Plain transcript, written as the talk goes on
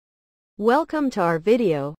Welcome to our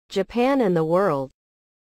video, Japan and the World.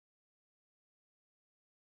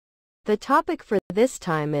 The topic for this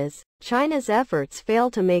time is, China's efforts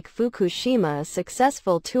fail to make Fukushima a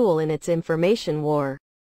successful tool in its information war.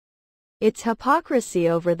 Its hypocrisy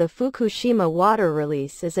over the Fukushima water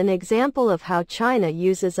release is an example of how China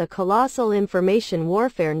uses a colossal information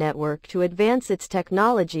warfare network to advance its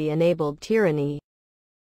technology-enabled tyranny.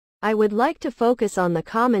 I would like to focus on the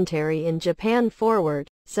commentary in Japan Forward,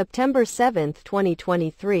 September 7,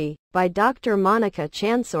 2023, by Dr Monika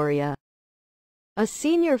Chansoria, a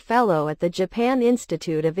senior fellow at the Japan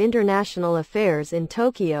Institute of International Affairs in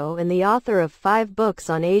Tokyo and the author of 5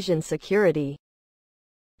 books on Asian security.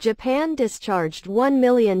 Japan discharged 1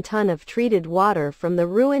 million tons of treated water from the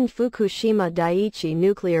ruined Fukushima Daiichi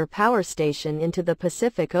nuclear power station into the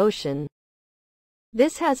Pacific Ocean.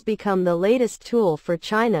 This has become the latest tool for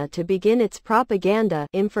China to begin its propaganda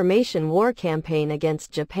information war campaign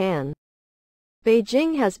against Japan.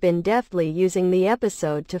 Beijing has been deftly using the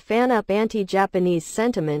episode to fan up anti-Japanese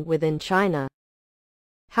sentiment within China.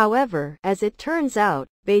 However, as it turns out,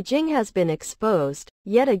 Beijing has been exposed,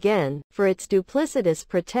 yet again, for its duplicitous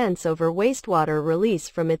pretense over wastewater release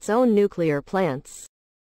from its own nuclear plants.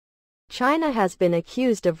 China has been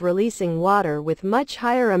accused of releasing water with much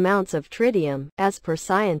higher amounts of tritium, as per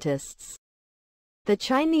scientists. The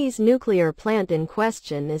Chinese nuclear plant in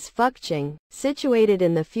question is Fukushima, situated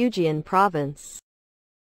in the Fujian province.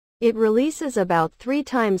 It releases about 3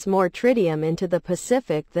 times more tritium into the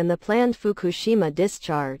Pacific than the planned Fukushima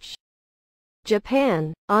discharge.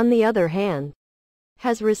 Japan, on the other hand,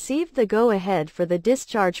 has received the go-ahead for the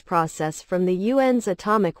discharge process from the UN's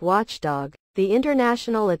atomic watchdog, the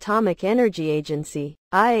International Atomic Energy Agency,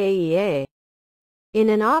 IAEA. In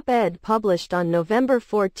an op-ed published on November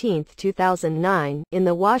 14, 2009, in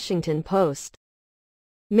the Washington Post,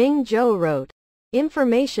 Ming Zhou wrote,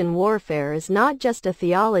 "Information warfare is not just a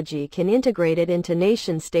theology can integrate it into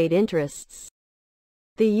nation-state interests.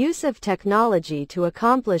 The use of technology to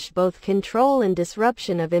accomplish both control and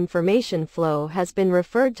disruption of information flow has been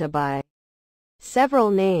referred to by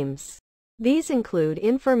several names. These include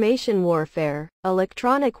information warfare,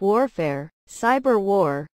 electronic warfare, cyber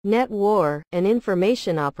war, net war, and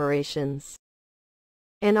information operations."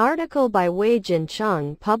 An article by Wei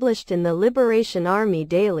Jincheng published in the Liberation Army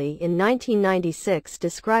Daily in 1996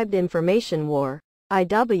 described information war,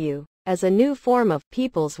 IW, as a new form of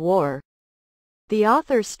people's war. The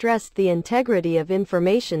author stressed the integrity of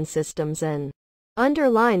information systems and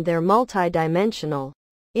underlined their multidimensional,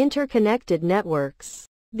 interconnected networks.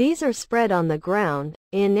 These are spread on the ground,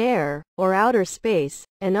 in air, or outer space,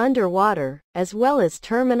 and underwater, as well as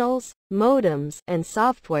terminals, modems, and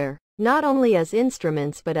software, not only as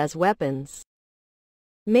instruments but as weapons.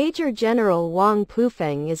 Major General Wang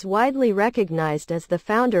Pufeng is widely recognized as the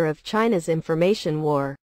founder of China's information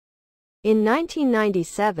war. In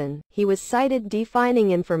 1997, he was cited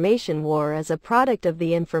defining information war as a product of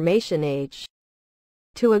the information age.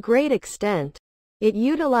 To a great extent, it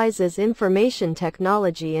utilizes information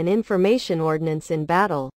technology and information ordnance in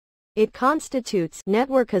battle. It constitutes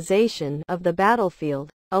networkization of the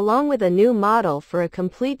battlefield, along with a new model for a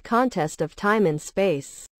complete contest of time and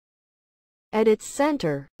space. At its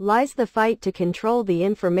center lies the fight to control the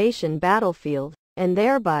information battlefield, and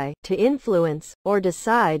thereby, to influence, or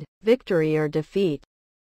decide, victory or defeat.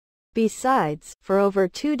 Besides, for over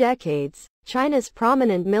 2 decades, China's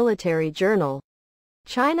prominent military journal,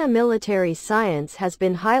 China Military Science, has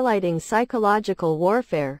been highlighting psychological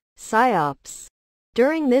warfare, PSYOPs.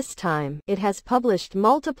 During this time, it has published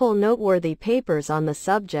multiple noteworthy papers on the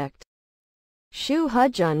subject. Xu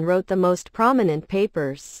Hejun wrote the most prominent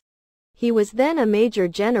papers. He was then a major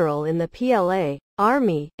general in the PLA,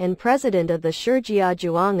 Army, and president of the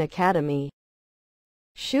Shijiazhuang Academy.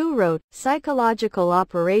 Xu wrote, "Psychological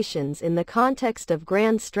Operations in the Context of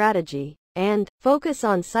Grand Strategy," and "Focus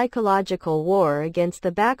on Psychological War Against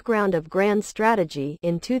the Background of Grand Strategy"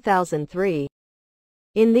 in 2003.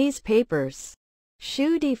 In these papers,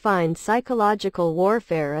 Xu defined psychological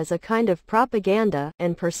warfare as a kind of propaganda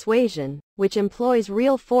and persuasion, which employs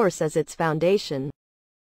real force as its foundation.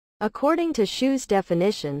 According to Xu's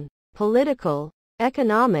definition, political,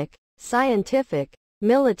 economic, scientific,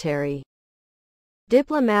 military,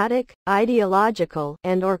 diplomatic, ideological,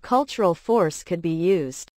 and/or cultural force could be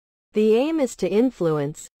used. The aim is to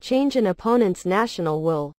influence, change an opponent's national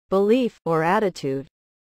will, belief, or attitude.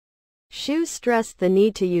 Xu stressed the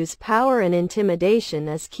need to use power and intimidation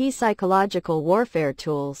as key psychological warfare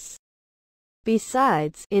tools.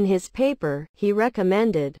 Besides, in his paper, he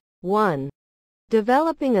recommended 1.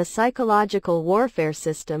 Developing a psychological warfare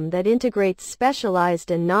system that integrates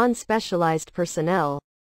specialized and non-specialized personnel.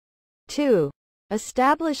 2.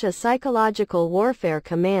 Establish a psychological warfare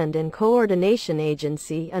command and coordination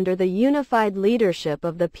agency under the unified leadership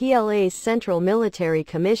of the PLA's Central Military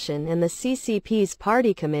Commission and the CCP's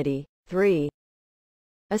Party Committee. 3.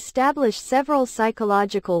 Establish several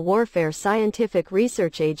psychological warfare scientific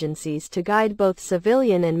research agencies to guide both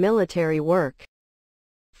civilian and military work.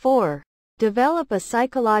 4. Develop a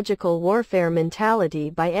psychological warfare mentality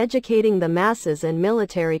by educating the masses and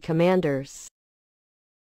military commanders.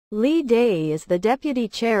 Li Dai is the Deputy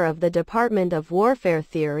Chair of the Department of Warfare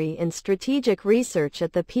Theory and Strategic Research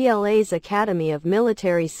at the PLA's Academy of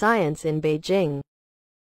Military Science in Beijing.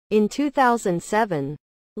 In 2007,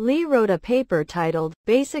 Li wrote a paper titled,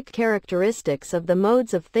 Basic Characteristics of the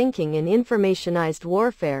Modes of Thinking in Informationized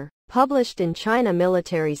Warfare, published in China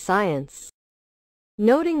Military Science.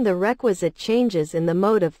 Noting the requisite changes in the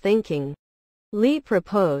mode of thinking, Li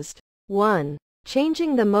proposed, 1.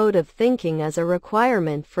 Changing the mode of thinking as a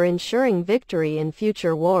requirement for ensuring victory in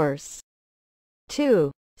future wars.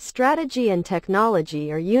 2. Strategy and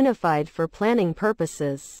technology are unified for planning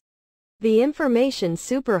purposes. The information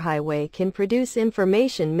superhighway can produce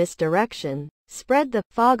information misdirection, spread the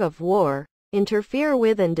fog of war, interfere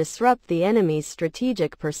with and disrupt the enemy's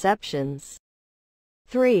strategic perceptions.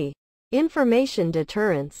 3. Information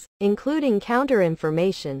deterrence, including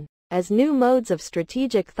counterinformation, as new modes of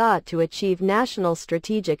strategic thought to achieve national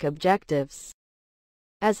strategic objectives.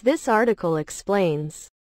 As this article explains,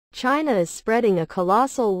 China is spreading a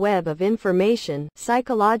colossal web of information,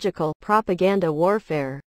 psychological, propaganda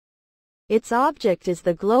warfare. Its object is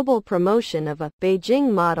the global promotion of a Beijing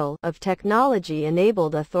model of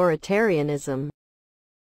technology-enabled authoritarianism.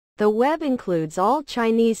 The web includes all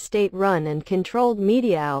Chinese state-run and controlled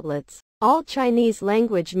media outlets, all Chinese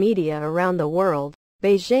language media around the world,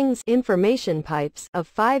 Beijing's information pipes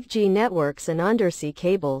of 5G networks and undersea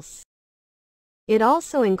cables. It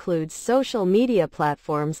also includes social media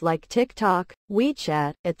platforms like TikTok,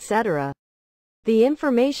 WeChat, etc. The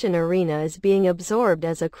information arena is being absorbed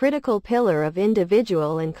as a critical pillar of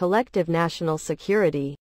individual and collective national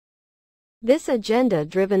security. This agenda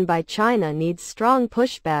driven by China needs strong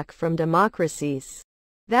pushback from democracies.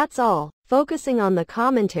 That's all, focusing on the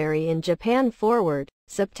commentary in Japan Forward,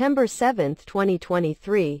 September 7,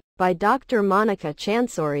 2023, by Dr. Monika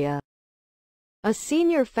Chansoria, a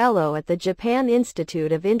senior fellow at the Japan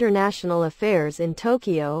Institute of International Affairs in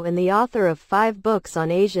Tokyo and the author of 5 books on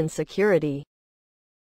Asian security.